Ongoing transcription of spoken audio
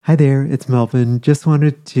Hi there, it's Melvin. Just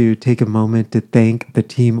wanted to take a moment to thank the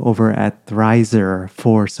team over at Thrizer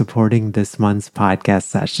for supporting this month's podcast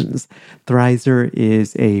sessions. Thrizer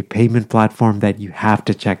is a payment platform that you have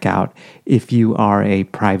to check out if you are a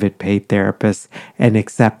private paid therapist and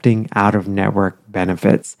accepting out-of-network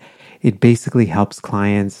benefits. It basically helps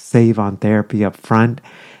clients save on therapy up front.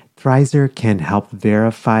 Thrizer can help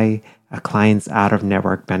verify a client's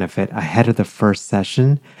out-of-network benefit ahead of the first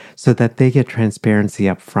session so that they get transparency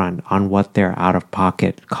up front on what their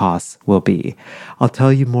out-of-pocket costs will be. I'll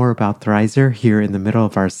tell you more about Thrizer here in the middle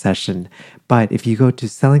of our session, but if you go to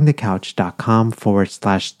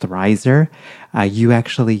sellingthecouch.com/Thrizer, you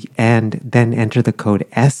actually and then enter the code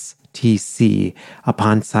STC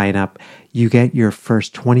upon sign up, you get your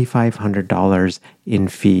first $2,500 in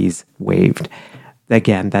fees waived.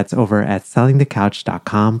 Again, that's over at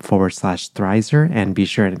sellingthecouch.com/Thrizer, and be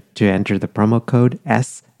sure to enter the promo code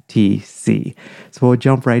STC. So we'll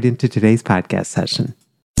jump right into today's podcast session.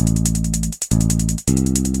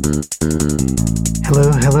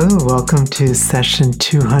 Hello. Welcome to session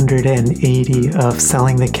 280 of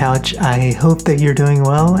Selling the Couch. I hope that you're doing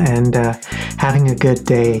well and having a good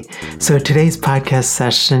day. So today's podcast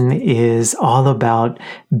session is all about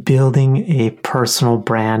building a personal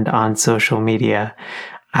brand on social media.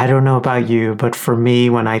 I don't know about you, but for me,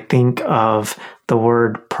 when I think of the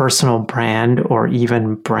word personal brand or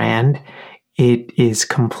even brand, it is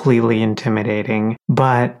completely intimidating.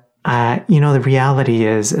 But the reality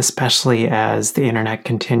is, especially as the internet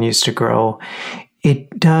continues to grow,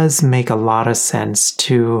 it does make a lot of sense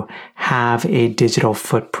to have a digital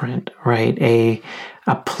footprint, right? A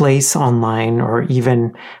place online, or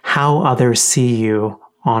even how others see you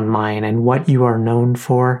online and what you are known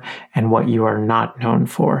for and what you are not known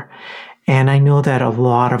for. And I know that a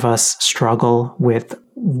lot of us struggle with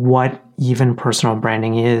what even personal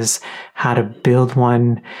branding is, how to build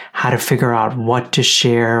one, how to figure out what to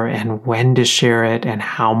share and when to share it and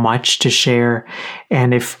how much to share.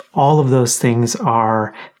 And if all of those things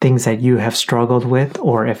are things that you have struggled with,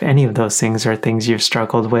 or if any of those things are things you've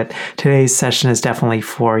struggled with, today's session is definitely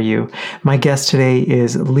for you. My guest today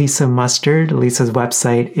is Lisa Mustard. Lisa's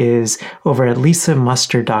website is over at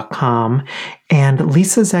lisamustard.com. And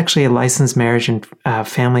Lisa's actually a licensed marriage and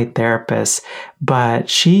family therapist, but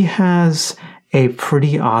she has a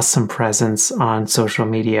pretty awesome presence on social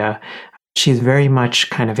media. She's very much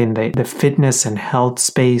kind of in the fitness and health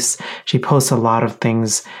space. She posts a lot of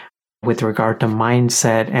things with regard to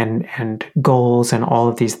mindset and goals and all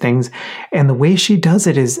of these things. And the way she does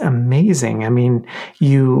it is amazing. I mean,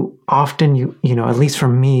 you often, at least for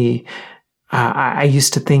me, I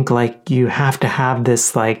used to think like you have to have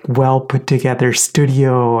this like well put together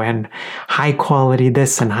studio and high quality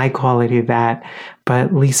this and high quality that.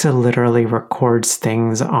 But Lisa literally records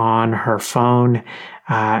things on her phone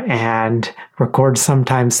and records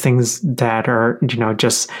sometimes things that are,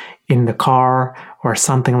 just in the car or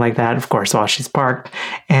something like that, of course, while she's parked.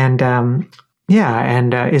 And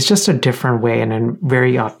it's just a different way and a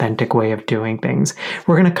very authentic way of doing things.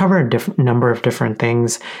 We're going to cover a number of different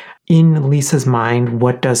things. In Lisa's mind,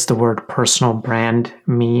 what does the word personal brand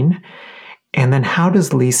mean? And then how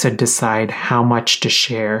does Lisa decide how much to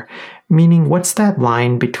share? Meaning, what's that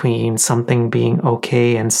line between something being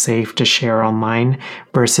okay and safe to share online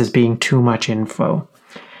versus being too much info?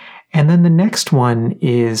 And then the next one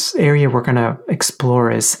is area we're going to explore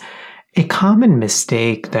is a common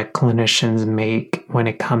mistake that clinicians make when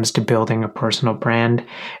it comes to building a personal brand.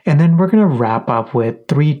 And then we're going to wrap up with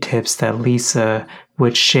 3 tips that Lisa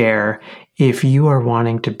would share if you are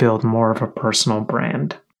wanting to build more of a personal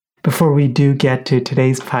brand. Before we do get to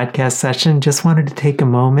today's podcast session, just wanted to take a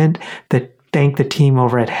moment to thank the team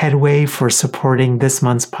over at Headway for supporting this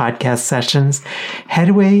month's podcast sessions.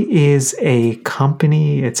 Headway is a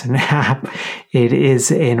company, it's an app, it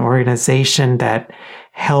is an organization that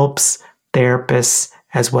helps therapists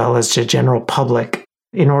as well as the general public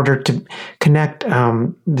in order to connect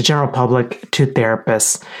the general public to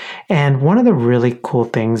therapists. And one of the really cool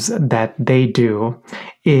things that they do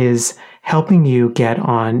is helping you get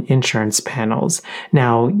on insurance panels.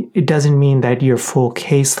 Now, it doesn't mean that your full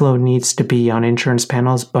caseload needs to be on insurance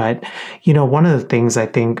panels, but one of the things I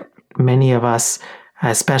think many of us,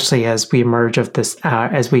 especially as we emerge of this,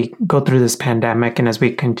 as we go through this pandemic and as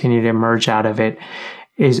we continue to emerge out of it,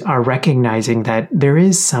 are recognizing that there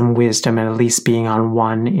is some wisdom in at least being on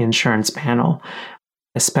one insurance panel,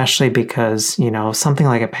 especially because, something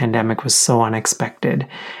like a pandemic was so unexpected.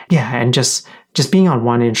 Yeah, and just being on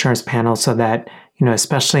one insurance panel so that,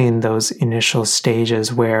 especially in those initial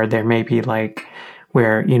stages where there may be like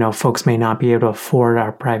where, folks may not be able to afford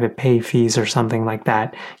our private pay fees or something like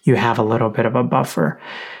that, you have a little bit of a buffer.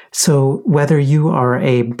 So whether you are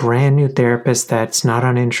a brand new therapist that's not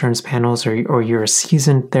on insurance panels or you're a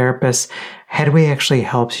seasoned therapist, Headway actually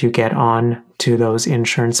helps you get on to those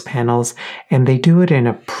insurance panels, and they do it in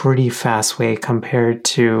a pretty fast way compared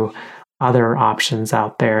to other options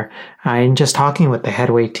out there. And just talking with the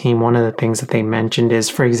Headway team, one of the things that they mentioned is,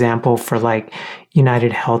 for example, for like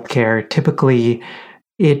United Healthcare, typically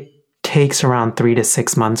it takes around 3 to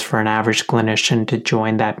 6 months for an average clinician to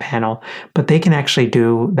join that panel, but they can actually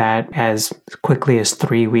do that as quickly as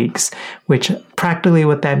 3 weeks, which practically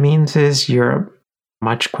what that means is you're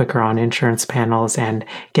much quicker on insurance panels and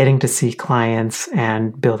getting to see clients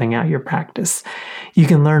and building out your practice. You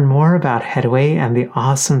can learn more about Headway and the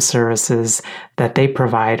awesome services that they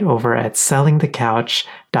provide over at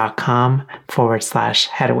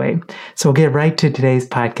sellingthecouch.com/Headway. So we'll get right to today's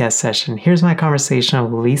podcast session. Here's my conversation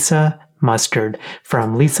with Lisa Mustard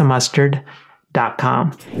from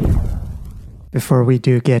lisamustard.com. Before we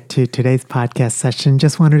do get to today's podcast session,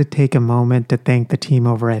 just wanted to take a moment to thank the team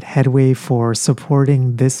over at Headway for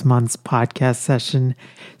supporting this month's podcast session.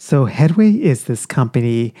 So Headway is this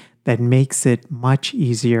company that makes it much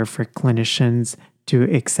easier for clinicians to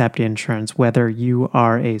accept insurance, whether you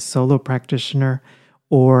are a solo practitioner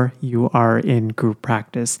or you are in group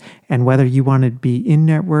practice, and whether you want to be in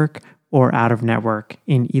network or out of network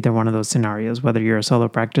in either one of those scenarios, whether you're a solo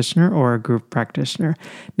practitioner or a group practitioner.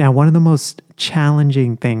 Now, one of the most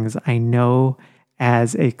challenging things I know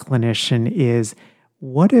as a clinician is,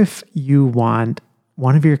 what if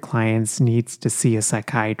one of your clients needs to see a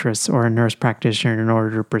psychiatrist or a nurse practitioner in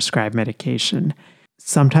order to prescribe medication?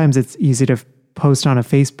 Sometimes it's easy to post on a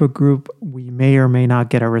Facebook group. We may or may not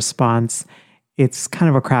get a response. It's kind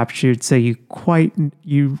of a crapshoot, so you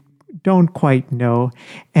don't quite know.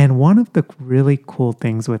 And one of the really cool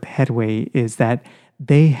things with Headway is that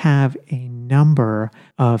they have a number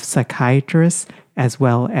of psychiatrists as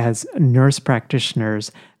well as nurse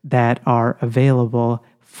practitioners that are available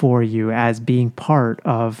for you as being part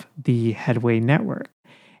of the Headway network.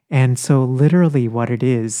 And so literally what it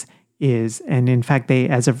is, and in fact, they,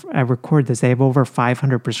 as of I record this, they have over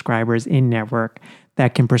 500 prescribers in network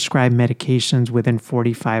that can prescribe medications within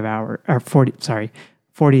 48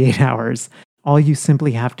 hours. All you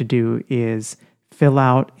simply have to do is fill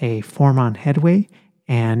out a form on Headway,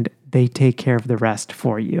 and they take care of the rest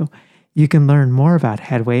for you. You can learn more about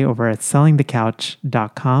Headway over at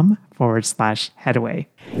sellingthecouch.com/Headway.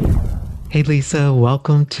 Hey, Lisa,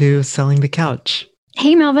 welcome to Selling the Couch.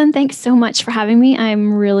 Hey, Melvin, thanks so much for having me.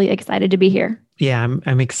 I'm really excited to be here. Yeah,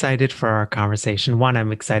 I'm excited for our conversation. One,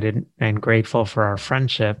 I'm excited and grateful for our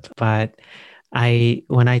friendship, but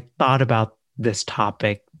when I thought about this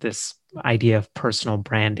topic, this idea of personal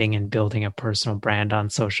branding and building a personal brand on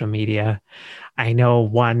social media, I know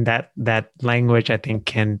that language I think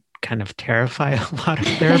can kind of terrify a lot of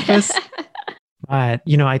therapists. But,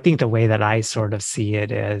 I think the way that I sort of see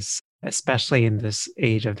it is, especially in this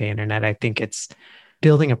age of the internet, I think it's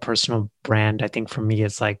building a personal brand. I think for me,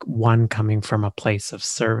 it's like one, coming from a place of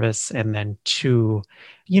service, and then two,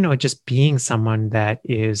 just being someone that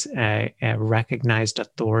is a recognized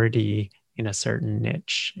authority in a certain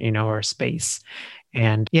niche, or space.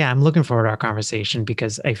 And yeah, I'm looking forward to our conversation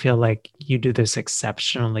because I feel like you do this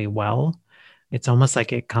exceptionally well. It's almost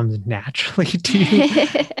like it comes naturally to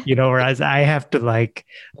you, whereas I have to like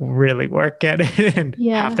really work at it, and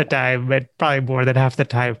half the time, but probably more than half the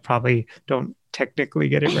time, probably don't technically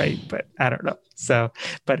get it right, but I don't know. So,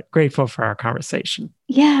 but grateful for our conversation.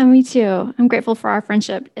 Yeah, me too. I'm grateful for our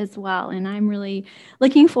friendship as well. And I'm really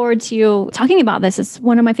looking forward to talking about this. It's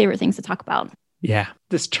one of my favorite things to talk about. Yeah.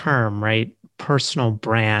 This term, right? Personal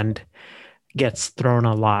brand gets thrown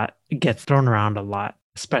around a lot,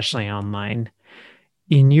 especially online.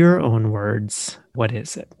 In your own words, what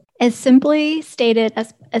is it? As simply stated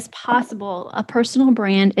as possible, a personal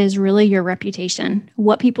brand is really your reputation.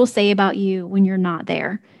 What people say about you when you're not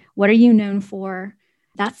there. What are you known for?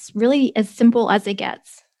 That's really as simple as it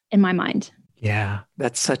gets in my mind. Yeah,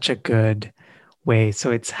 that's such a good way.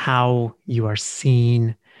 So it's how you are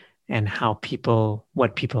seen and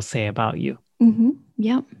what people say about you. Mm-hmm.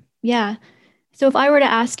 Yep. Yeah. So if I were to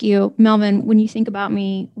ask you, Melvin, when you think about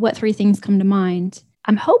me, what 3 things come to mind?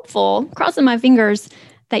 I'm hopeful, crossing my fingers,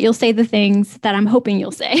 that you'll say the things that I'm hoping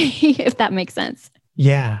you'll say, if that makes sense.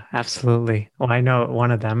 Yeah, absolutely. Well, I know one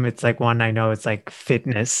of them. It's like I know it's like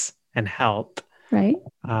fitness and health. Right.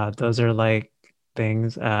 Those are like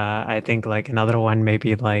things. I think like another one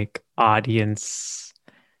maybe like audience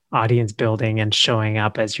building and showing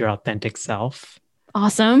up as your authentic self.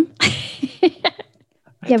 Awesome. You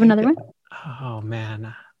have another one? Oh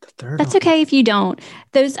man, the third That's one. okay if you don't.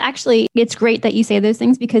 Those actually, it's great that you say those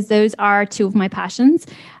things because those are two of my passions.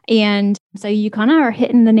 And so you kind of are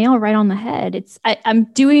hitting the nail right on the head. I'm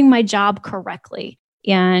doing my job correctly.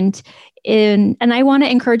 And I want to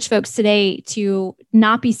encourage folks today to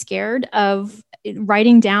not be scared of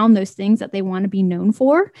writing down those things that they want to be known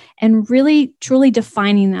for and really truly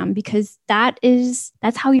defining them, because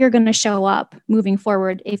that's how you're going to show up moving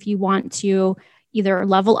forward if you want to either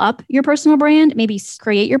level up your personal brand, maybe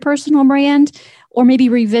create your personal brand, or maybe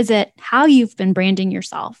revisit how you've been branding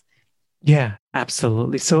yourself. Yeah,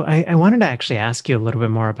 absolutely. So I wanted to actually ask you a little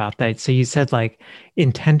bit more about that. So you said like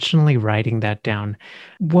intentionally writing that down.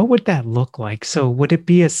 What would that look like? So would it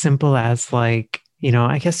be as simple as like,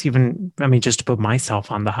 I guess even, I mean, just to put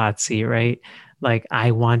myself on the hot seat, right? Like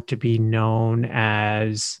I want to be known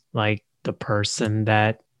as like the person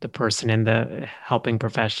in the helping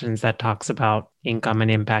professions that talks about income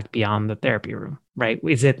and impact beyond the therapy room, right?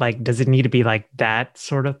 Is it like, does it need to be like that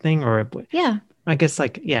sort of thing? Or Yeah. I guess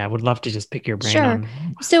like, yeah, I would love to just pick your brain Sure. on.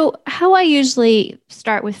 So, how I usually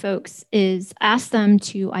start with folks is ask them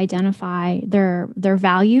to identify their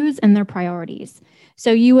values and their priorities.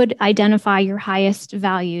 So, you would identify your highest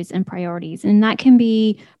values and priorities, and that can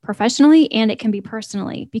be professionally and it can be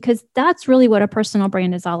personally, because that's really what a personal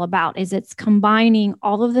brand is all about. Is it's combining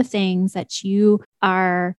all of the things that you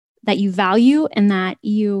value and that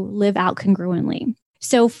you live out congruently.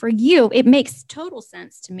 So for you, it makes total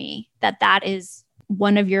sense to me that is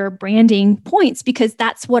one of your branding points, because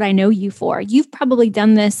that's what I know you for. You've probably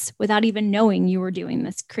done this without even knowing you were doing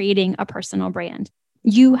this, creating a personal brand.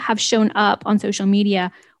 You have shown up on social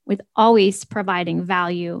media with always providing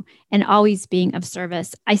value and always being of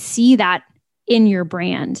service. I see that in your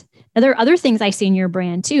brand. Now, there are other things I see in your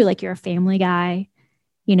brand too, like you're a family guy.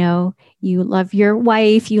 You love your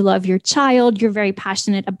wife, you love your child, you're very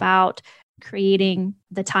passionate about creating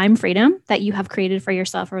the time freedom that you have created for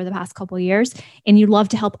yourself over the past couple of years. And you love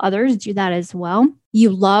to help others do that as well. You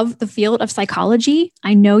love the field of psychology.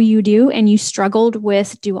 I know you do. And you struggled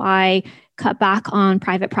with, do I cut back on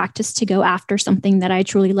private practice to go after something that I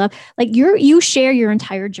truly love? Like you share your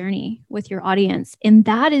entire journey with your audience. And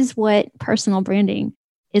that is what personal branding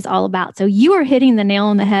is all about. So you are hitting the nail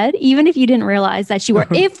on the head, even if you didn't realize that you were,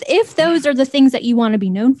 if those are the things that you want to be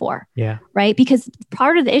known for. Yeah. Right. Because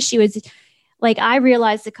part of the issue is, like, I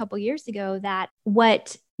realized a couple years ago that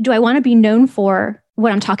what do I want to be known for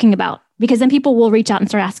what I'm talking about? Because then people will reach out and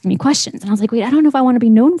start asking me questions. And I was like, wait, I don't know if I want to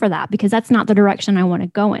be known for that, because that's not the direction I want to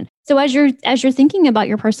go in. So as you're thinking about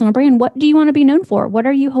your personal brand, what do you want to be known for? What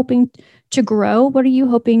are you hoping to grow? What are you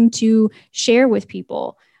hoping to share with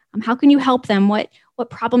people? How can you help them? What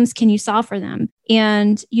problems can you solve for them?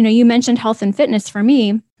 And, you mentioned health and fitness. For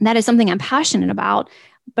me, that is something I'm passionate about.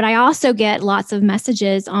 But I also get lots of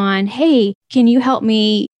messages on, hey, can you help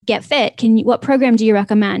me get fit? What program do you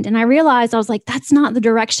recommend? And I realized, I was like, that's not the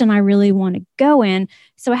direction I really want to go in.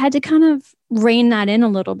 So I had to kind of rein that in a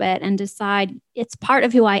little bit and decide it's part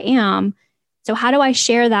of who I am. So how do I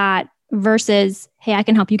share that versus, hey, I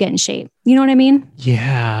can help you get in shape? You know what I mean?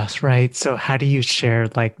 Yeah, right. So how do you share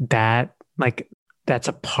like that? Like that's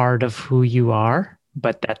a part of who you are,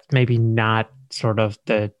 but that's maybe not sort of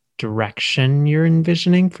the direction you're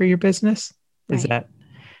envisioning for your business? Is that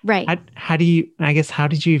right? How do you, I guess, how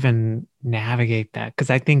did you even navigate that?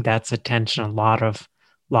 Because I think that's a tension a lot of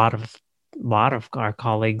our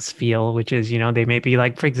colleagues feel, which is, they may be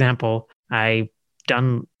like, for example, I've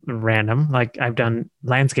done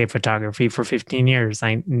landscape photography for 15 years.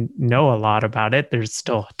 I know a lot about it. There's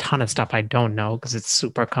still a ton of stuff I don't know because it's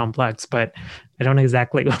super complex, but I don't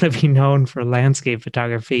exactly want to be known for landscape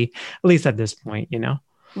photography, at least at this point,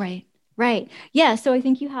 Right. Right. Yeah. So I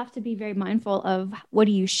think you have to be very mindful of what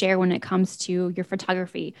do you share when it comes to your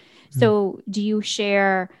photography. So do you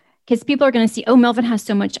share, because people are going to see, oh, Melvin has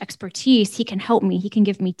so much expertise. He can help me. He can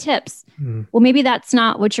give me tips. Well, maybe that's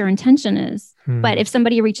not what your intention is. But if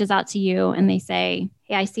somebody reaches out to you and they say,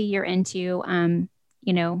 hey, I see you're into,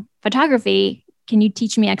 photography. Can you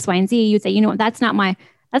teach me X, Y, and Z? You'd say, that's not my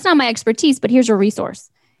expertise, but here's a resource.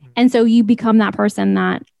 And so you become that person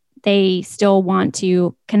that they still want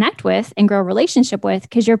to connect with and grow a relationship with,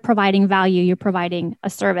 because you're providing value, you're providing a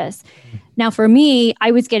service. Now, for me,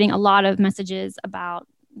 I was getting a lot of messages about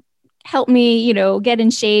help me, get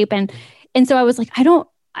in shape. And so I was like,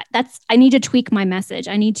 I need to tweak my message.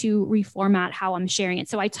 I need to reformat how I'm sharing it.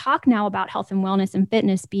 So I talk now about health and wellness and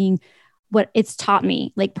fitness being what it's taught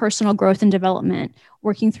me, like personal growth and development,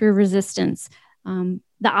 working through resistance. The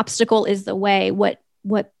obstacle is the way. What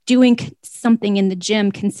doing something in the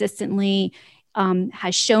gym consistently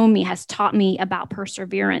has shown me, has taught me about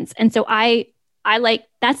perseverance. And so I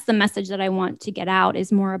that's the message that I want to get out,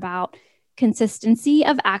 is more about consistency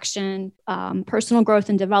of action, personal growth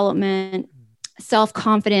and development,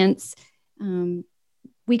 self-confidence.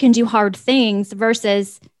 We can do hard things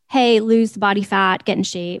versus, hey, lose the body fat, get in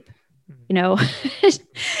shape,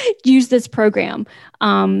 use this program.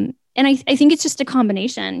 And I think it's just a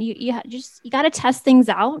combination. You got to test things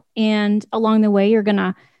out. And along the way, you're going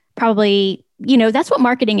to probably, that's what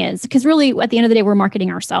marketing is. Because really, at the end of the day, we're marketing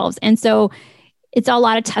ourselves. And so it's a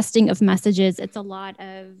lot of testing of messages. It's a lot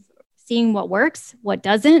of seeing what works, what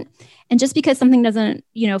doesn't. And just because something doesn't,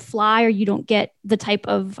 fly, or you don't get the type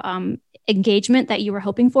of engagement that you were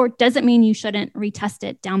hoping for, doesn't mean you shouldn't retest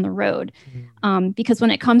it down the road. Because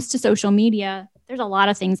when it comes to social media, there's a lot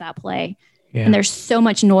of things at play. Yeah. And there's so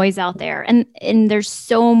much noise out there, and there's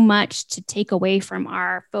so much to take away from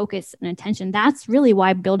our focus and attention. That's really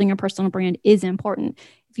why building a personal brand is important.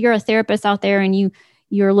 If you're a therapist out there and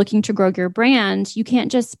you're looking to grow your brand, you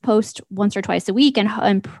can't just post once or twice a week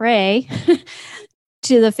and pray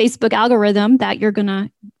to the Facebook algorithm that you're going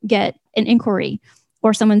to get an inquiry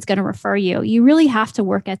or someone's going to refer you. You really have to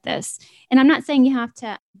work at this. And I'm not saying you have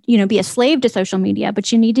to, be a slave to social media,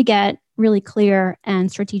 but you need to get really clear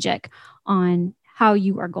and strategic on how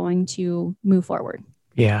you are going to move forward.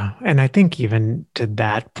 Yeah. And I think even to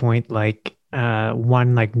that point,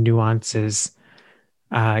 one nuance is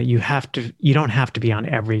you don't have to be on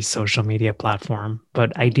every social media platform,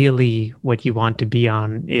 but ideally what you want to be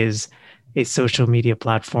on is a social media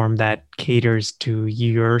platform that caters to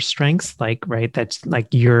your strengths, that's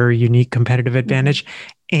your unique competitive advantage,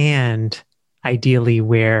 and ideally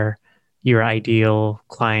where your ideal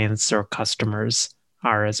clients or customers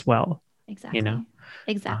are as well. Exactly.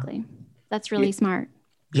 Exactly. That's really smart.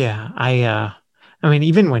 Yeah. I mean,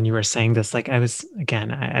 even when you were saying this, I was,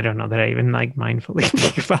 again, I don't know that I even mindfully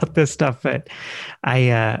think about this stuff, but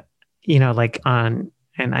I,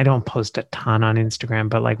 and I don't post a ton on Instagram,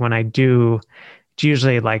 but when I do, it's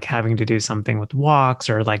usually having to do something with walks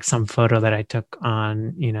or some photo that I took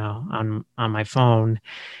on, on my phone.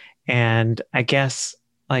 And I guess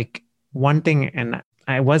one thing, and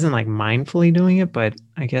I wasn't mindfully doing it, but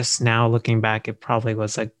I guess now looking back, it probably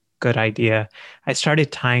was a good idea. I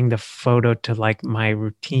started tying the photo to my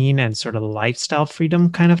routine and sort of lifestyle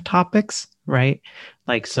freedom kind of topics, right?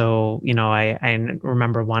 So, I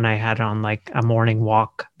remember one I had on a morning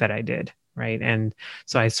walk that I did, right? And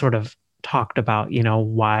so I sort of talked about,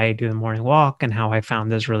 why I do the morning walk and how I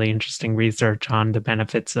found this really interesting research on the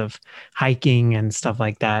benefits of hiking and stuff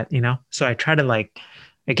like that, So I try to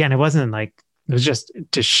again, it wasn't it was just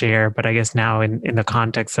to share, but I guess now in the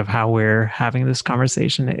context of how we're having this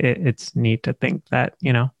conversation, it's neat to think that,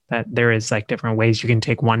 that there is different ways you can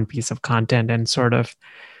take one piece of content and sort of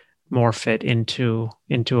morph it into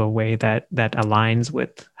a way that aligns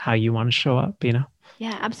with how you want to show up,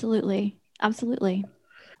 Yeah, absolutely. Absolutely.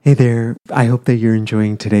 Hey there. I hope that you're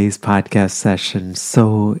enjoying today's podcast session.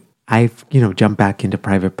 So I've, jumped back into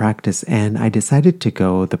private practice, and I decided to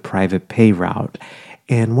go the private pay route.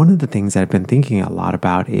 And one of the things I've been thinking a lot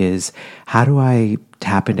about is, how do I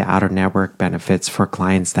tap into out-of-network benefits for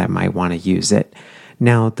clients that might want to use it?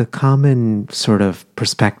 Now, the common sort of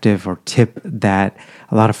perspective or tip that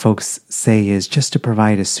a lot of folks say is just to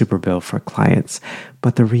provide a super bill for clients.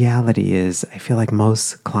 But the reality is, I feel like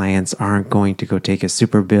most clients aren't going to go take a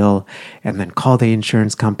super bill and then call the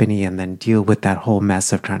insurance company and then deal with that whole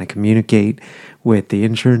mess of trying to communicate with the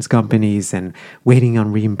insurance companies and waiting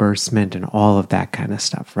on reimbursement and all of that kind of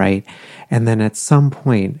stuff, right? And then at some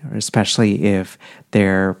point, especially if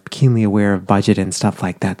they're keenly aware of budget and stuff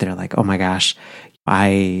like that, they're like, oh my gosh,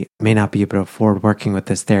 I may not be able to afford working with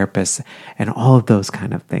this therapist, and all of those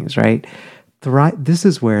kind of things, right? This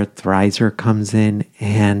is where Thrizer comes in,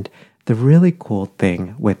 and the really cool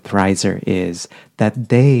thing with Thrizer is that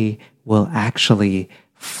they will actually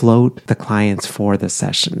float the clients for the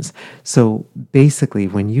sessions. So basically,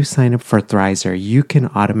 when you sign up for Thrizer, you can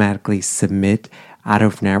automatically submit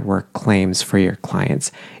out-of-network claims for your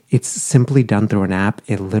clients. It's simply done through an app.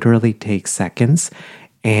 It literally takes seconds,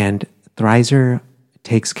 and Thrizer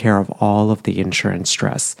takes care of all of the insurance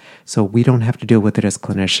stress. So we don't have to deal with it as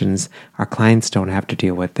clinicians. Our clients don't have to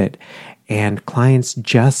deal with it. And clients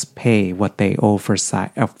just pay what they owe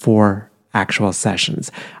for actual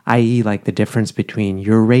sessions, i.e. the difference between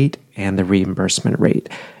your rate and the reimbursement rate,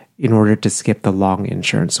 in order to skip the long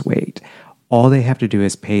insurance wait. All they have to do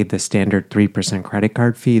is pay the standard 3% credit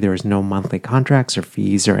card fee. There is no monthly contracts or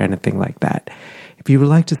fees or anything like that. If you would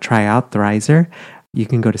like to try out Thrizer, you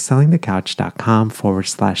can go to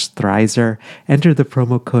sellingthecouch.com/Thrizer, enter the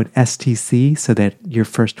promo code STC so that your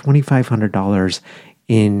first $2,500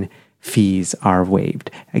 in fees are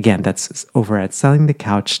waived. Again, that's over at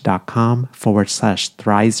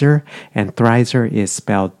sellingthecouch.com/Thrizer. And Thrizer is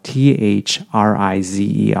spelled THRIZER,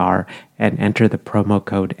 and enter the promo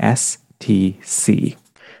code STC.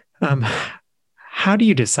 How do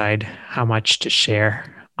you decide how much to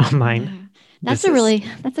share online? That's a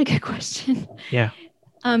good question. Yeah.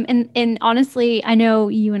 And honestly, I know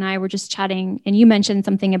you and I were just chatting, and you mentioned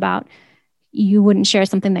something about you wouldn't share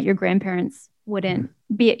something that your grandparents wouldn't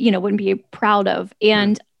be proud of.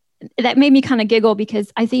 And that made me kind of giggle,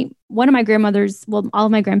 because I think one of my grandmothers, well, all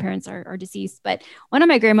of my grandparents are deceased, but one of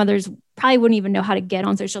my grandmothers probably wouldn't even know how to get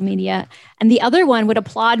on social media. And the other one would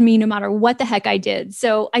applaud me no matter what the heck I did.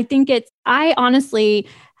 So I think I honestly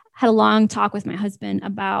had a long talk with my husband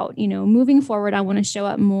about, moving forward, I want to show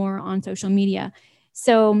up more on social media.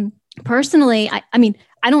 So personally, I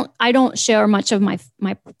don't share much of my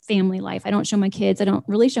family life. I don't show my kids. I don't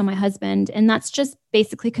really show my husband. And that's just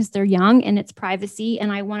basically because they're young and it's privacy.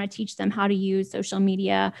 And I want to teach them how to use social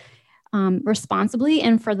media responsibly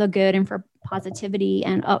and for the good and for positivity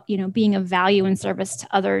and, being of value and service to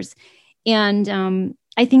others. And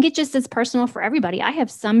I think it just is personal for everybody. I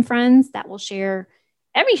have some friends that will share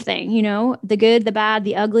everything, the good, the bad,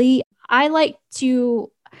 the ugly. I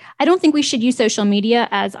don't think we should use social media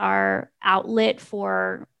as our outlet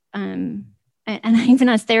for, and even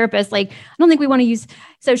as therapists, I don't think we want to use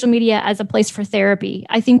social media as a place for therapy.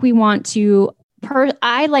 I think we want to,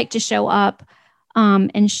 I like to show up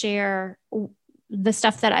and share the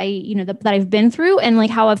stuff that that I've been through and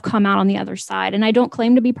how I've come out on the other side. And I don't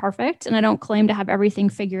claim to be perfect and I don't claim to have everything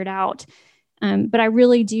figured out. But I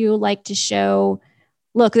really do like to show,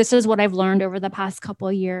 look, this is what I've learned over the past couple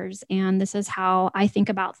of years. And this is how I think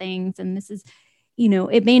about things. And this is,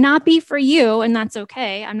 it may not be for you, and that's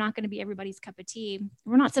okay. I'm not going to be everybody's cup of tea.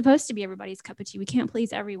 We're not supposed to be everybody's cup of tea. We can't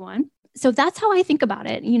please everyone. So that's how I think about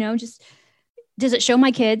it. Just, does it show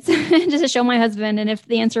my kids? Does it show my husband? And if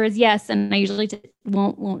the answer is yes, and I usually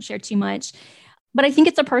won't share too much, but I think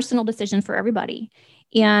it's a personal decision for everybody.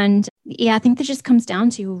 And yeah, I think that just comes down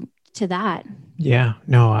to that. Yeah,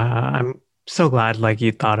 no, I'm so glad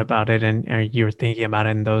you thought about it and you were thinking about it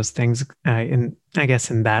in those things in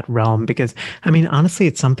that realm, because honestly,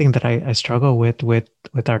 it's something that I struggle with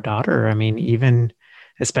our daughter. Even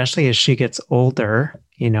especially as she gets older,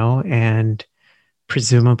 and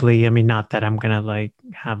presumably, not that I'm gonna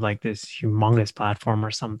have this humongous platform or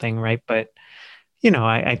something, right? But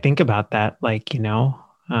I think about that,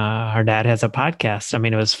 her dad has a podcast.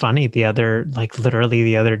 It was funny literally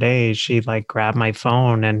the other day, she grabbed my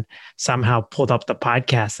phone and somehow pulled up the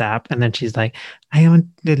podcast app. And then she's like, I want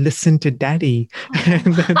to listen to daddy.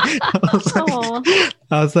 And then I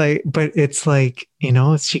was like, but it's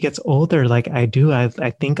as she gets older, I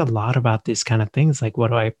think a lot about these kind of things.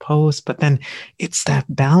 What do I post? But then it's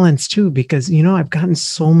that balance too, because, I've gotten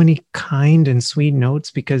so many kind and sweet notes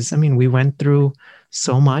because, we went through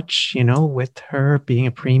so much, with her being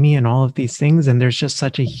a preemie and all of these things. And there's just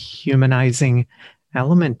such a humanizing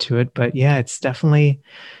element to it. But yeah, it's definitely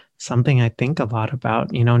something I think a lot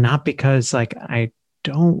about, not because I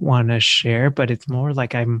don't want to share, but it's more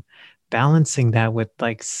I'm balancing that with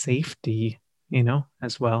safety,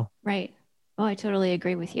 as well. Right. Oh, I totally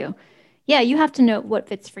agree with you. Yeah, you have to know what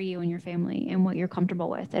fits for you and your family and what you're comfortable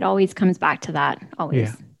with. It always comes back to that,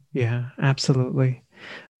 always. Yeah, absolutely.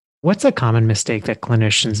 What's a common mistake that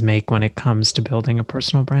clinicians make when it comes to building a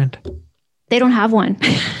personal brand? They don't have one.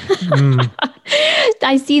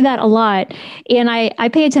 I see that a lot. And I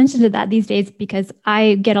pay attention to that these days because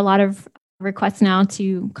I get a lot of requests now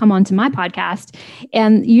to come onto my podcast.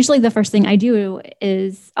 And usually the first thing I do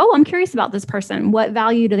is, I'm curious about this person. What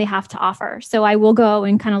value do they have to offer? So I will go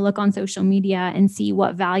and kind of look on social media and see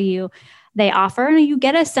what value they offer, and you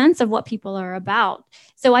get a sense of what people are about.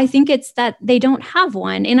 So I think it's that they don't have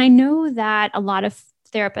one. And I know that a lot of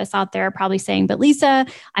therapists out there are probably saying, but Lisa,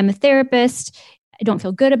 I'm a therapist. I don't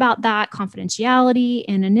feel good about that. Confidentiality,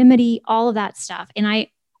 anonymity, all of that stuff. And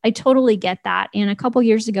I totally get that. And a couple of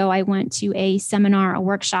years ago, I went to a seminar, a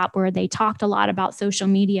workshop where they talked a lot about social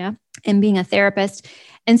media and being a therapist.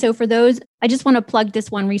 And so for those, I just want to plug this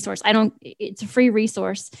one resource. It's a free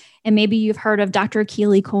resource. And maybe you've heard of Dr.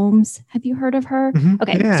 Keely Combs. Have you heard of her? Mm-hmm.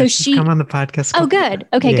 Okay. Yeah, so she come on the podcast. Oh, good.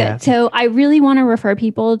 Okay, yeah. Good. So I really want to refer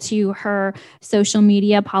people to her social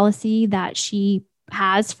media policy that she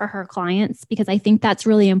has for her clients, because I think that's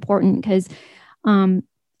really important, because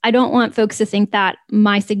I don't want folks to think that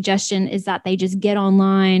my suggestion is that they just get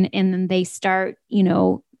online and then they start,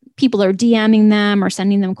 people are DMing them or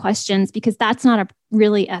sending them questions, because that's not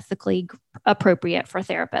really ethically appropriate for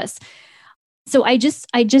therapists. So I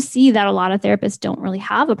just see that a lot of therapists don't really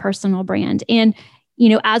have a personal brand. And,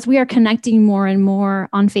 as we are connecting more and more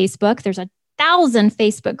on Facebook, there's 1,000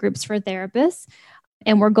 Facebook groups for therapists.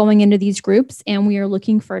 And we're going into these groups and we are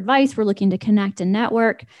looking for advice. We're looking to connect and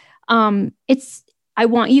network. I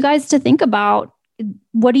want you guys to think about,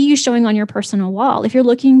 what are you showing on your personal wall? If you're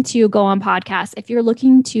looking to go on podcasts, if you're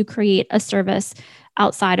looking to create a service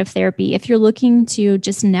outside of therapy, if you're looking to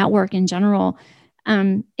just network in general,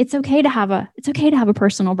 it's okay to have a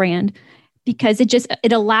personal brand, because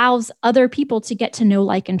it allows other people to get to know,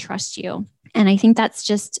 like, and trust you. And I think that's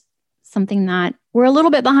just something that we're a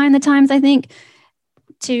little bit behind the times, I think,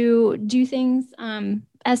 to do things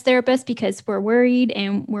as therapists, because we're worried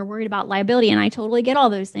about liability. And I totally get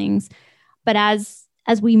all those things. But as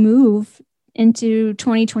we move into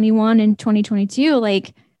 2021 and 2022,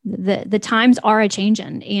 like, the times are a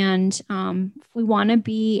changing, and if we want to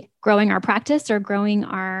be growing our practice or growing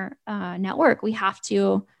our network, we have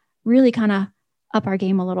to really kind of up our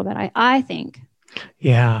game a little bit, I think.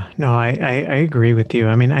 Yeah, no, I agree with you.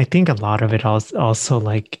 I mean, I think a lot of it also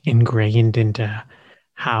like ingrained into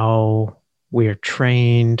how we're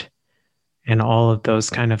trained and all of those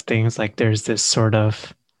kind of things. Like there's this sort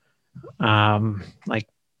of like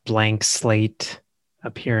blank slate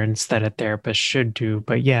appearance that a therapist should do.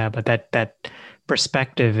 But yeah, but that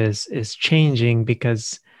perspective is changing,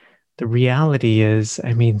 because the reality is,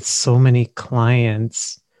 I mean, so many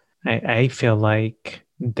clients, I feel like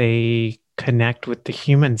they connect with the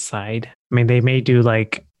human side. I mean, they may do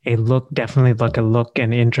like definitely look a look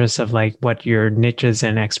and interest of like what your niches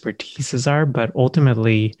and expertises are. But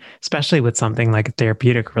ultimately, especially with something like a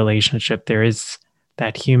therapeutic relationship, there is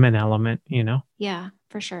that human element, Yeah,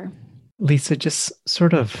 for sure. Lisa, just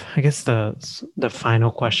sort of, I guess the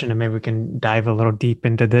final question, and maybe we can dive a little deep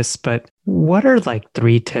into this, but what are like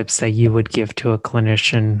 3 tips that you would give to a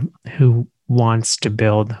clinician who wants to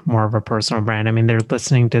build more of a personal brand? I mean, they're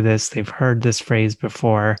listening to this, they've heard this phrase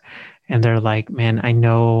before, and they're like, man, I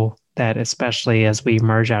know that especially as we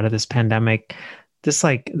emerge out of this pandemic, this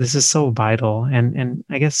is so vital. And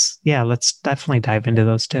I guess, yeah, let's definitely dive into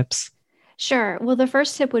those tips. Sure. Well, the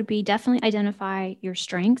first tip would be definitely identify your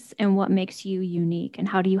strengths and what makes you unique, and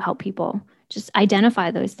how do you help people. Just identify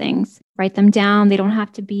those things, write them down. They don't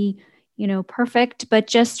have to be, perfect, but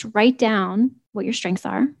just write down what your strengths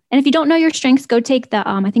are. And if you don't know your strengths, go take the,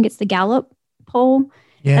 I think it's the Gallup poll.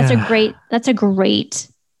 Yeah. That's a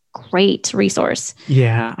great resource.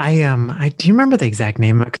 Yeah. I do you remember the exact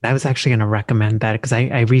name? I was actually going to recommend that, because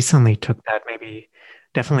I recently took that, maybe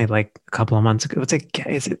definitely like a couple of months ago.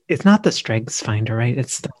 It's not the Strengths Finder, right?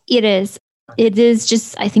 It is. It is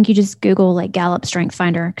just, I think you just Google like Gallup Strength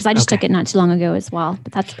Finder, because I just took it not too long ago as well.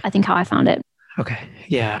 But that's, I think, how I found it. Okay.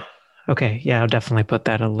 Yeah. Okay. Yeah. I'll definitely put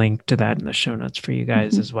a link to that in the show notes for you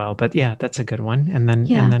guys as well. But yeah, that's a good one. And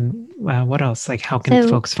then what else? Like, how can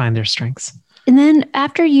folks find their strengths? And then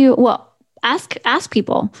after ask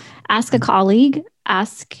people, ask a colleague,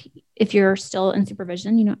 ask if you're still in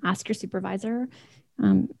supervision, ask your supervisor,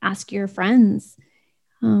 ask your friends,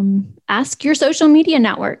 ask your social media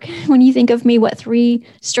network. When you think of me, what 3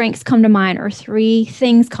 strengths come to mind, or 3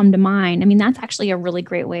 things come to mind? I mean, that's actually a really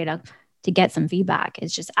great way to get some feedback,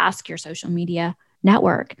 is just ask your social media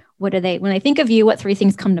network. When they think of you, what 3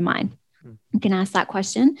 things come to mind? You can ask that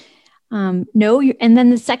question. And then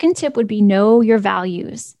the second tip would be know your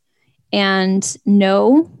values and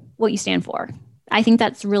know what you stand for. I think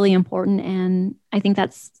that's really important. And I think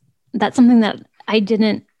that's something that I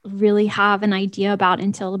didn't really have an idea about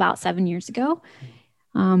until about 7 years ago.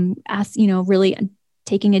 Really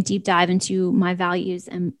taking a deep dive into my values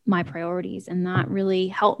and my priorities. And that really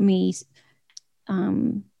helped me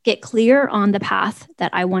get clear on the path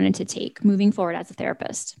that I wanted to take moving forward as a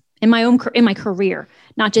therapist in my career,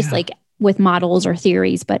 not just like with models or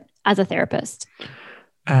theories, but as a therapist.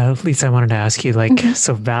 Lisa, I wanted to ask you,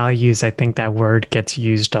 so values, I think that word gets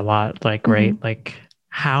used a lot, right? Like,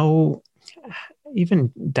 how,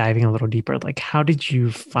 even diving a little deeper, like, how did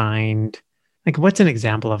you find, like, what's an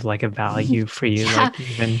example of like a value for you?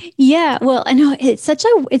 Well, I know it's such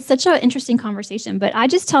an interesting conversation, but I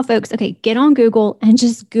just tell folks, okay, get on Google and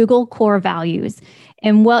just Google core values,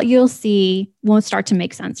 and what you'll see will start to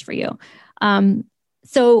make sense for you.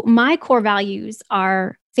 So my core values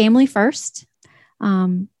are family first,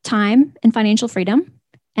 time and financial freedom,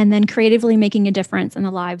 and then creatively making a difference in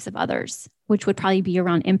the lives of others, which would probably be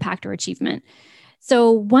around impact or achievement.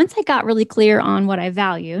 So once I got really clear on what I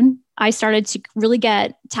valued, I started to really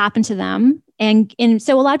tap into them. And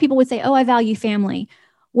so a lot of people would say, oh, I value family.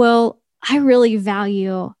 Well, I really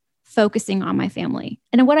value focusing on my family.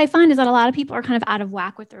 And what I find is that a lot of people are kind of out of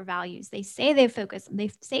whack with their values. They say they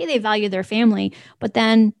value their family, but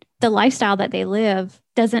then the lifestyle that they live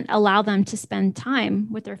doesn't allow them to spend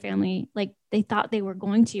time with their family like they thought they were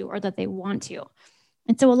going to or that they want to.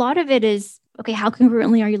 And so a lot of it is, okay, how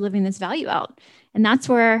congruently are you living this value out? And that's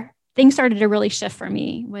where things started to really shift for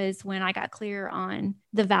me, was when I got clear on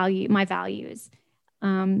my values.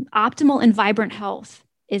 Optimal and vibrant health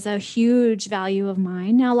is a huge value of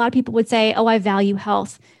mine. Now, a lot of people would say, oh, I value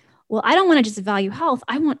health. Well, I don't want to just value health.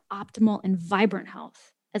 I want optimal and vibrant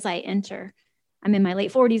health as I enter. I'm in my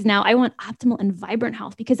late 40s now. I want optimal and vibrant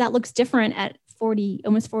health because that looks different at 40,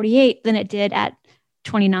 almost 48 than it did at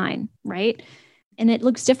 29, right? And it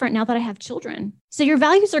looks different now that I have children. So your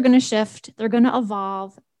values are going to shift. They're going to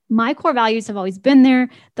evolve. My core values have always been there.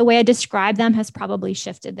 The way I describe them has probably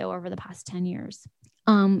shifted, though, over the past 10 years.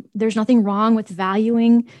 There's nothing wrong with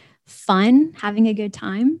valuing fun, having a good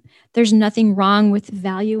time. There's nothing wrong with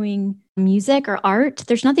valuing music or art.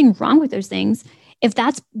 There's nothing wrong with those things. If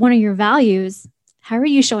that's one of your values, how are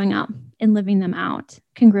you showing up and living them out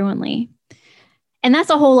congruently? And that's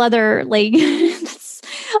a whole other, that's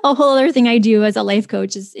a whole other thing I do as a life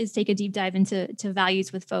coach is take a deep dive into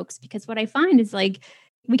values with folks. Because what I find is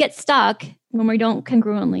we get stuck when we don't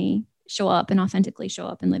congruently show up and authentically show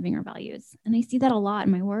up in living our values. And I see that a lot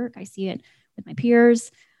in my work. I see it with my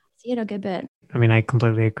peers. I see it a good bit. I mean, I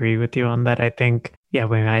completely agree with you on that. I think,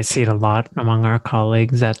 when I see it a lot among our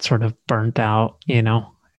colleagues that sort of burnt out, Yeah,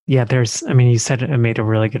 you said it made a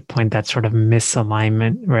really good point, that sort of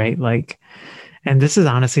misalignment, right? And this is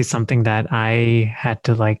honestly something that I had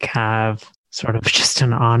to have sort of just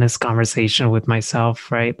an honest conversation with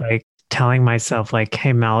myself, right? Telling myself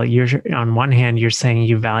hey, Mel, you're on one hand, you're saying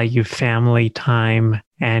you value family time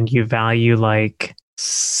and you value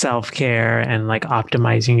self-care and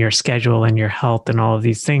optimizing your schedule and your health and all of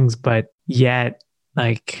these things. But yet,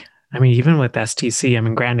 even with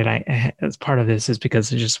STC, granted, as part of this is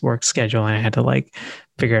because it's just work schedule and I had to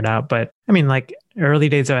figure it out. But early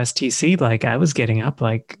days of STC, I was getting up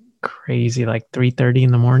crazy, 3:30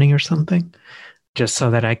 in the morning or something, just so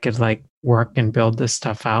that I could work and build this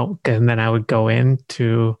stuff out. And then I would go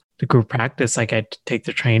into the group practice. I'd take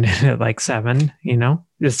the train in at 7,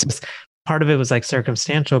 It's just, part of it was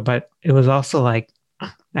circumstantial, but it was also I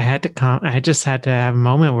just had to have a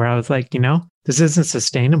moment where I was this isn't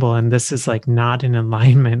sustainable. And this is not in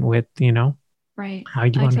alignment with, right, how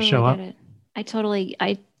you want to show up. I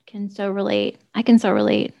can so relate. And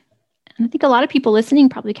I think a lot of people listening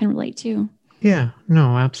probably can relate too. Yeah,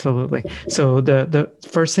 no, absolutely. So the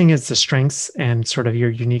first thing is the strengths and sort of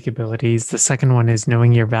your unique abilities. The second one is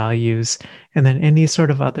knowing your values, and then any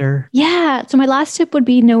sort of other. Yeah. So my last tip would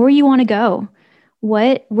be know where you want to go.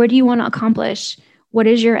 Where do you want to accomplish? What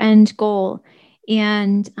is your end goal?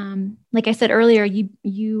 And like I said earlier,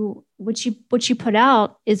 what you put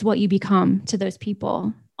out is what you become to those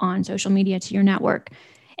people on social media, to your network.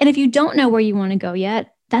 And if you don't know where you want to go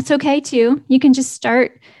yet, that's okay too. You can just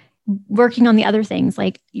start working on the other things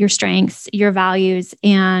like your strengths, your values,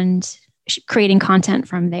 and creating content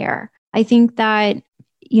from there. I think that,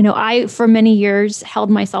 I, for many years, held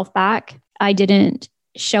myself back. I didn't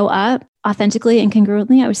show up authentically and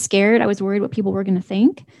congruently. I was scared. I was worried what people were going to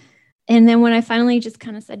think. And then when I finally just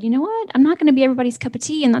kind of said, you know what, I'm not going to be everybody's cup of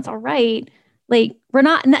tea, and that's all right. We're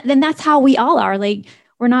not, then that's how we all are.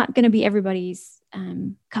 We're not going to be everybody's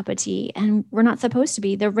cup of tea, and we're not supposed to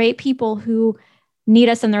be. The right people who need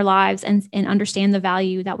us in their lives and understand the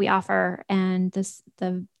value that we offer and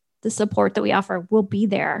the support that we offer will be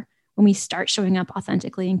there when we start showing up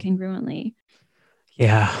authentically and congruently.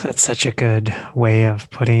 Yeah, that's such a good way of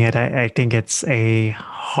putting it. I think it's a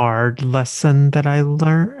hard lesson that I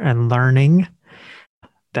learning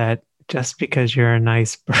that just because you're a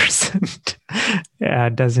nice person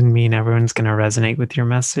doesn't mean everyone's going to resonate with your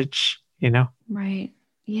message, Right.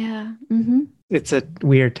 Yeah. Mm-hmm. It's a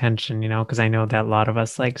weird tension, because I know that a lot of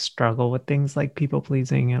us struggle with things like people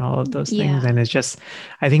pleasing and all of those things. And it's just,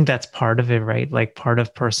 I think that's part of it, right? Part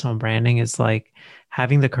of personal branding is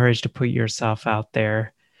having the courage to put yourself out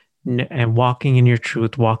there and walking in your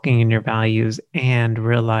truth, walking in your values, and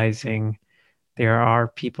realizing there are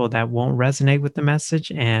people that won't resonate with the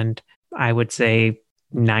message. And I would say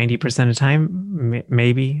 90% of the time,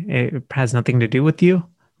 maybe it has nothing to do with you,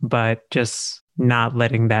 but just not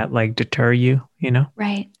letting that deter you,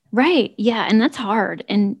 Right. Yeah. And that's hard.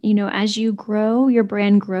 And, as you grow, your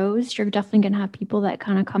brand grows, you're definitely going to have people that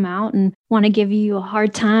kind of come out and want to give you a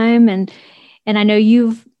hard time. And I know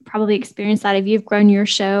you've probably experienced that if you've grown your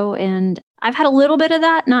show, and I've had a little bit of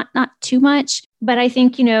that, not too much, but I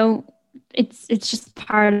think, it's just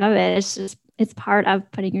part of it. It's part of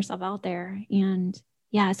putting yourself out there. And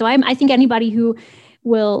yeah, so I think anybody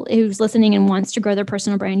who's listening and wants to grow their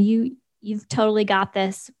personal brand, You've totally got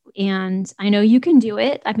this. And I know you can do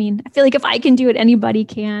it. I mean, I feel like if I can do it, anybody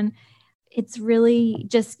can. It's really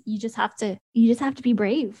you just have to be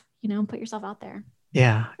brave, put yourself out there.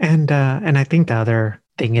 Yeah. And I think the other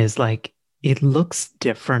thing is like it looks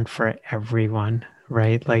different for everyone,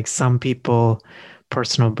 right? Like some people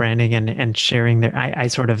personal branding and sharing I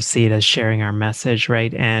sort of see it as sharing our message,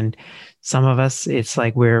 right? And some of us it's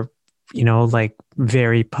like we're like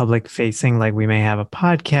very public facing, like we may have a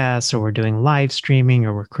podcast or we're doing live streaming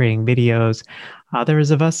or we're creating videos.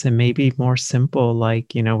 Others of us, it may be more simple,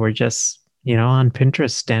 like, we're just, on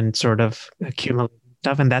Pinterest and sort of accumulating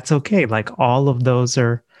stuff. And that's okay. Like all of those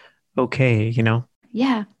are okay.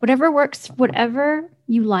 Yeah. Whatever works, whatever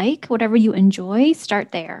you like, whatever you enjoy,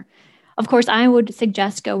 start there. Of course, I would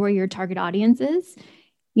suggest go where your target audience is.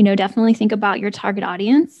 Definitely think about your target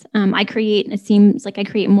audience. It seems like I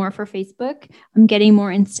create more for Facebook. I'm getting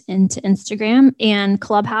more into Instagram, and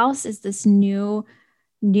Clubhouse is this new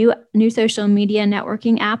social media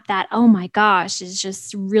networking app that, oh my gosh, is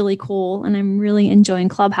just really cool. And I'm really enjoying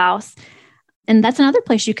Clubhouse. And that's another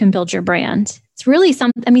place you can build your brand. It's really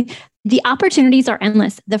the opportunities are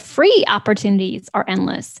endless. The free opportunities are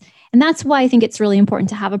endless. And that's why I think it's really important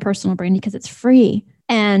to have a personal brand, because it's free.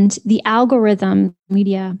 And the algorithm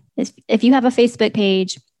media is, if you have a Facebook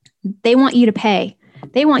page, they want you to pay.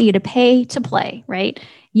 They want you to pay to play, right?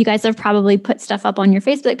 You guys have probably put stuff up on your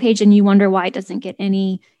Facebook page and you wonder why it doesn't get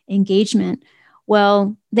any engagement.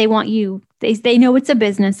 Well, they want you, they know it's a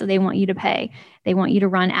business, so they want you to pay. They want you to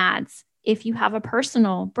run ads. If you have a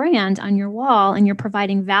personal brand on your wall and you're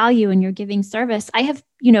providing value and you're giving service, I have,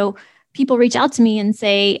 people reach out to me and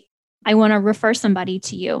say, I want to refer somebody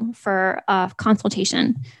to you for a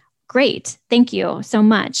consultation. Great. Thank you so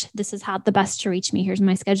much. This is how the best to reach me. Here's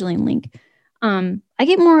my scheduling link. I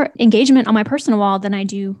get more engagement on my personal wall than I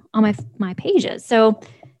do on my pages. So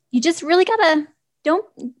you just really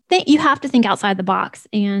you have to think outside the box.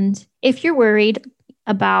 And if you're worried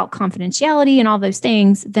about confidentiality and all those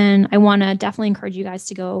things, then I want to definitely encourage you guys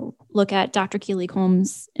to go look at Dr. Keely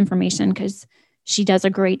Combs' information, because she does a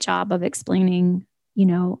great job of explaining,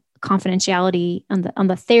 confidentiality on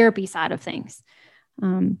the therapy side of things. So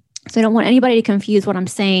I don't want anybody to confuse what I'm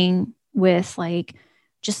saying with like,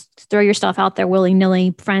 just throw your stuff out there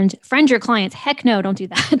willy-nilly, friend your clients. Heck no, don't do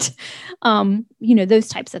that. Those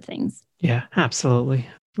types of things. Yeah, absolutely.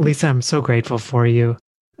 Lisa, I'm so grateful for you.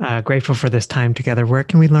 Grateful for this time together. Where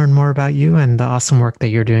can we learn more about you and the awesome work that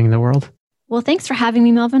you're doing in the world? Well, thanks for having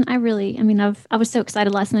me, Melvin. I was so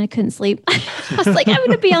excited last night. I couldn't sleep. I was like, I'm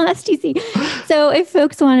going to be on STC. So if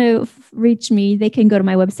folks want to reach me, they can go to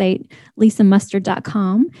my website,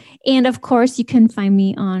 lisamustard.com. And of course, you can find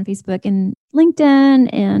me on Facebook and LinkedIn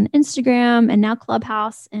and Instagram and now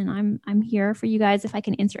Clubhouse. And I'm here for you guys if I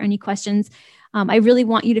can answer any questions. I really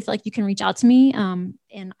want you to feel like you can reach out to me.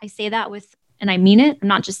 And I say that and I mean it. I'm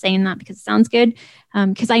not just saying that because it sounds good,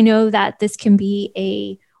 because I know that this can be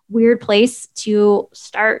a weird place to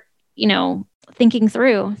start, thinking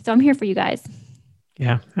through. So I'm here for you guys.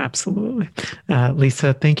 Yeah, absolutely.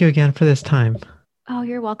 Lisa, thank you again for this time. Oh,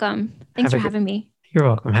 you're welcome. Thanks for having me. You're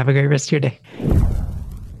welcome. Have a great rest of your day.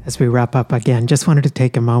 As we wrap up again, just wanted to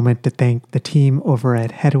take a moment to thank the team over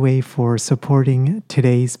at Headway for supporting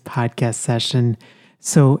today's podcast session.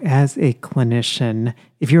 So as a clinician,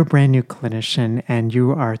 if you're a brand new clinician and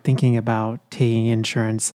you are thinking about taking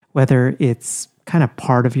insurance, whether it's kind of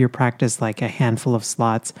part of your practice, like a handful of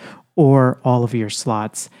slots or all of your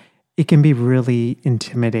slots, it can be really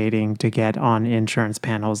intimidating to get on insurance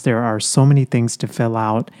panels. There are so many things to fill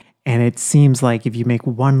out, and it seems like if you make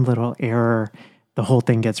one little error, the whole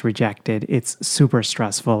thing gets rejected. It's super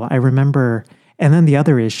stressful. I remember, and then the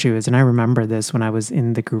other issue is, and I remember this when I was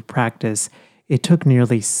in the group practice, it took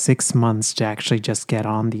nearly 6 months to actually just get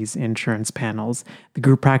on these insurance panels. The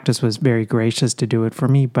group practice was very gracious to do it for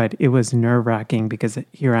me, but it was nerve-wracking because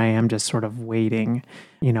here I am just sort of waiting,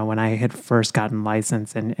 when I had first gotten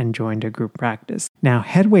licensed and joined a group practice. Now,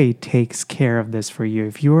 Headway takes care of this for you.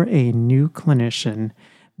 If you're a new clinician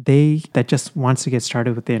that just wants to get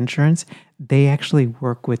started with the insurance, they actually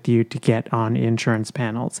work with you to get on insurance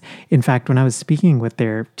panels. In fact, when I was speaking with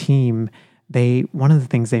their team, one of the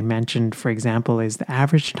things they mentioned, for example, is the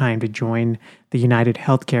average time to join the United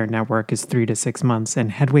Healthcare Network is 3 to 6 months,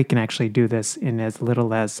 and Headway can actually do this in as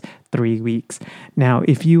little as 3 weeks. Now,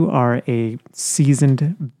 if you are a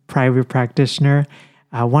seasoned private practitioner,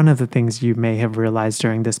 one of the things you may have realized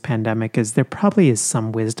during this pandemic is there probably is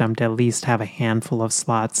some wisdom to at least have a handful of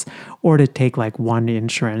slots or to take like one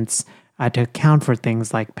insurance to account for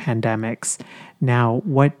things like pandemics. Now,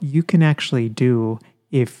 what you can actually do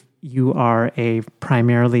if you are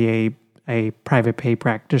primarily a private pay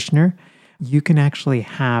practitioner, you can actually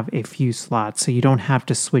have a few slots so you don't have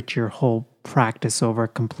to switch your whole practice over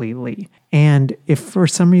completely. And if for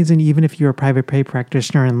some reason, even if you're a private pay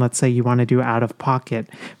practitioner and let's say you want to do out of pocket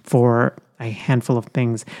for a handful of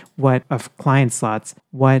things, of client slots,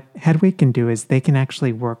 what Headway can do is they can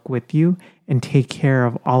actually work with you and take care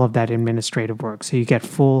of all of that administrative work. So you get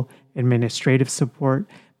full administrative support.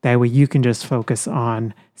 That way you can just focus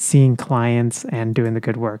on seeing clients and doing the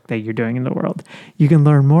good work that you're doing in the world. You can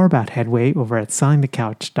learn more about Headway over at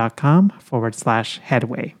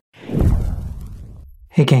sellingthecouch.com/Headway.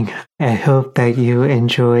 Hey gang, I hope that you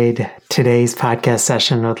enjoyed today's podcast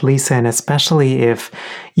session with Lisa, and especially if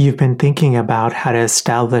you've been thinking about how to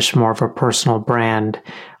establish more of a personal brand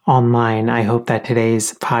online. I hope that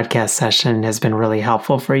today's podcast session has been really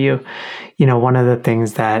helpful for you. You know, one of the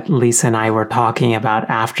things that Lisa and I were talking about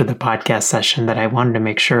after the podcast session that I wanted to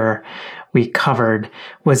make sure we covered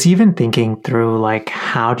was even thinking through like,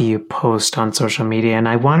 how do you post on social media? And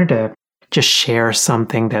I wanted to just share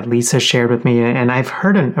something that Lisa shared with me. And I've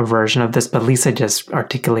heard a version of this, but Lisa just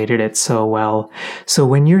articulated it so well. So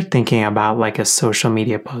when you're thinking about like a social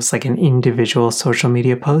media post, like an individual social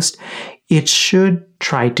media post, it should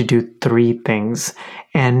try to do 3 things.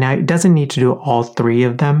 And now it doesn't need to do all 3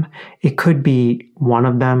 of them. It could be one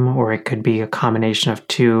of them, or it could be a combination of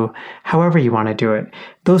 2, however you want to do it.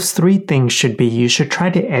 Those 3 things should be, you should try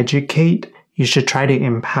to educate, you should try to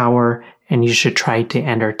empower, and you should try to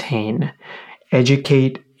entertain.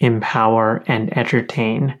 Educate, empower, and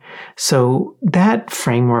entertain. So that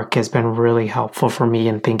framework has been really helpful for me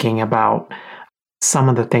in thinking about some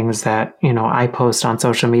of the things that, you know, I post on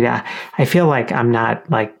social media. I feel like I'm not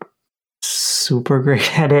like super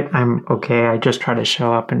great at it. I'm okay. I just try to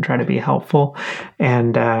show up and try to be helpful.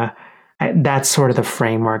 And that's sort of the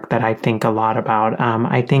framework that I think a lot about.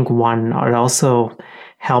 I think it also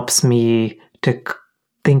helps me to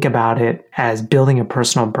think about it as building a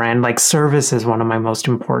personal brand. Like service is one of my most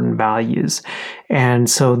important values. And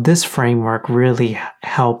so this framework really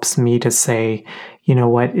helps me to say, you know,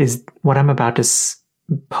 what I'm about to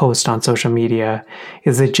post on social media,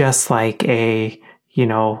 is it just like a, you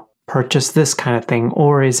know, purchase this kind of thing?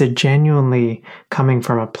 Or is it genuinely coming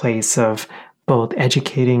from a place of both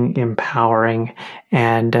educating, empowering,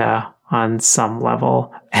 and on some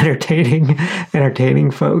level,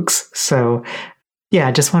 entertaining folks? So yeah,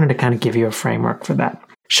 I just wanted to kind of give you a framework for that.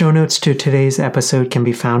 Show notes to today's episode can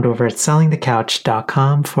be found over at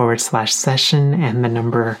sellingthecouch.com/session and the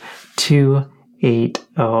number 280.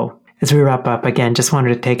 As we wrap up, again, just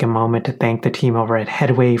wanted to take a moment to thank the team over at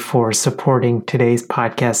Headway for supporting today's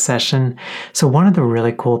podcast session. So one of the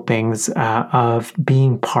really cool things of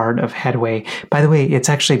being part of Headway, by the way, it's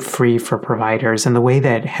actually free for providers. And the way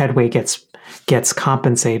that Headway gets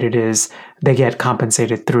compensated is they get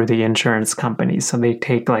compensated through the insurance companies. So they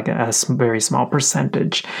take like a very small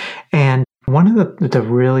percentage. And one of the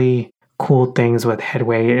really cool things with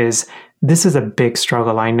Headway is this is a big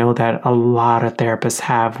struggle I know that a lot of therapists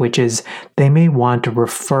have, which is they may want to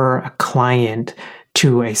refer a client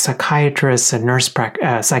to a psychiatrist,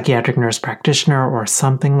 a psychiatric nurse practitioner, or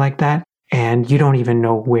something like that, and you don't even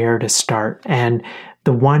know where to start. And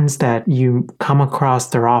the ones that you come across,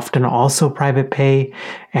 they're often also private pay,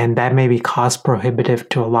 and that may be cost prohibitive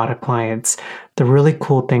to a lot of clients. The really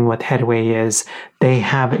cool thing with Headway is they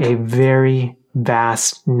have a very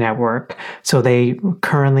vast network. So they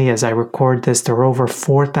currently, as I record this, there are over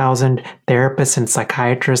 4,000 therapists and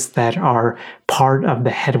psychiatrists that are part of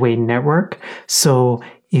the Headway network. So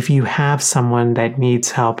if you have someone that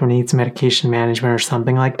needs help or needs medication management or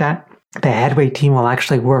something like that, the Headway team will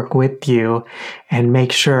actually work with you and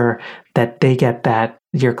make sure that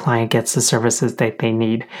your client gets the services that they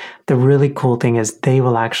need. The really cool thing is they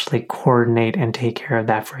will actually coordinate and take care of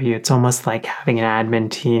that for you. It's almost like having an admin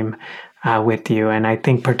team with you. And I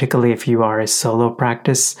think particularly if you are a solo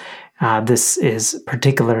practice, this is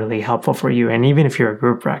particularly helpful for you. And even if you're a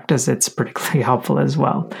group practice, it's particularly helpful as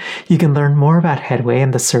well. You can learn more about Headway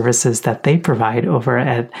and the services that they provide over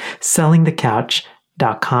at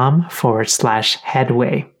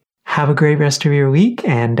sellingthecouch.com/Headway. Have a great rest of your week,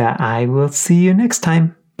 and I will see you next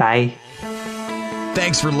time. Bye.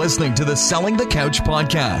 Thanks for listening to the Selling the Couch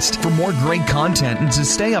podcast. For more great content and to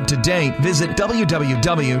stay up to date, visit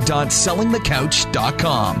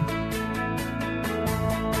www.sellingthecouch.com.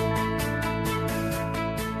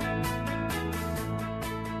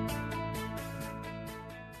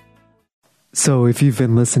 So if you've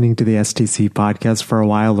been listening to the STC podcast for a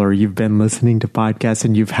while, or you've been listening to podcasts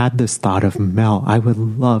and you've had this thought of, Mel, I would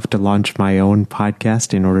love to launch my own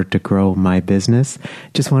podcast in order to grow my business,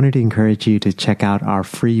 just wanted to encourage you to check out our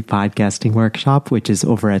free podcasting workshop, which is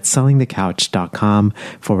over at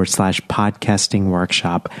sellingthecouch.com/podcasting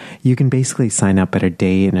workshop. You can basically sign up at a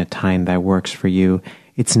day and a time that works for you.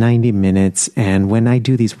 It's 90 minutes. And when I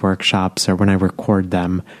do these workshops or when I record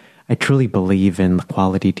them, I truly believe in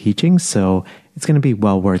quality teaching, so it's going to be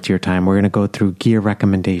well worth your time. We're going to go through gear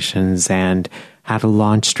recommendations and how to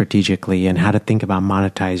launch strategically and how to think about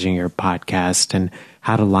monetizing your podcast and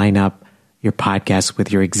how to line up your podcast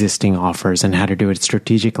with your existing offers and how to do it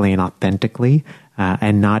strategically and authentically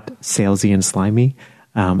and not salesy and slimy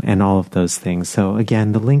and all of those things. So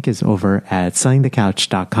again, the link is over at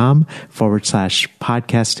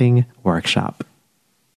sellingthecouch.com/podcasting workshop.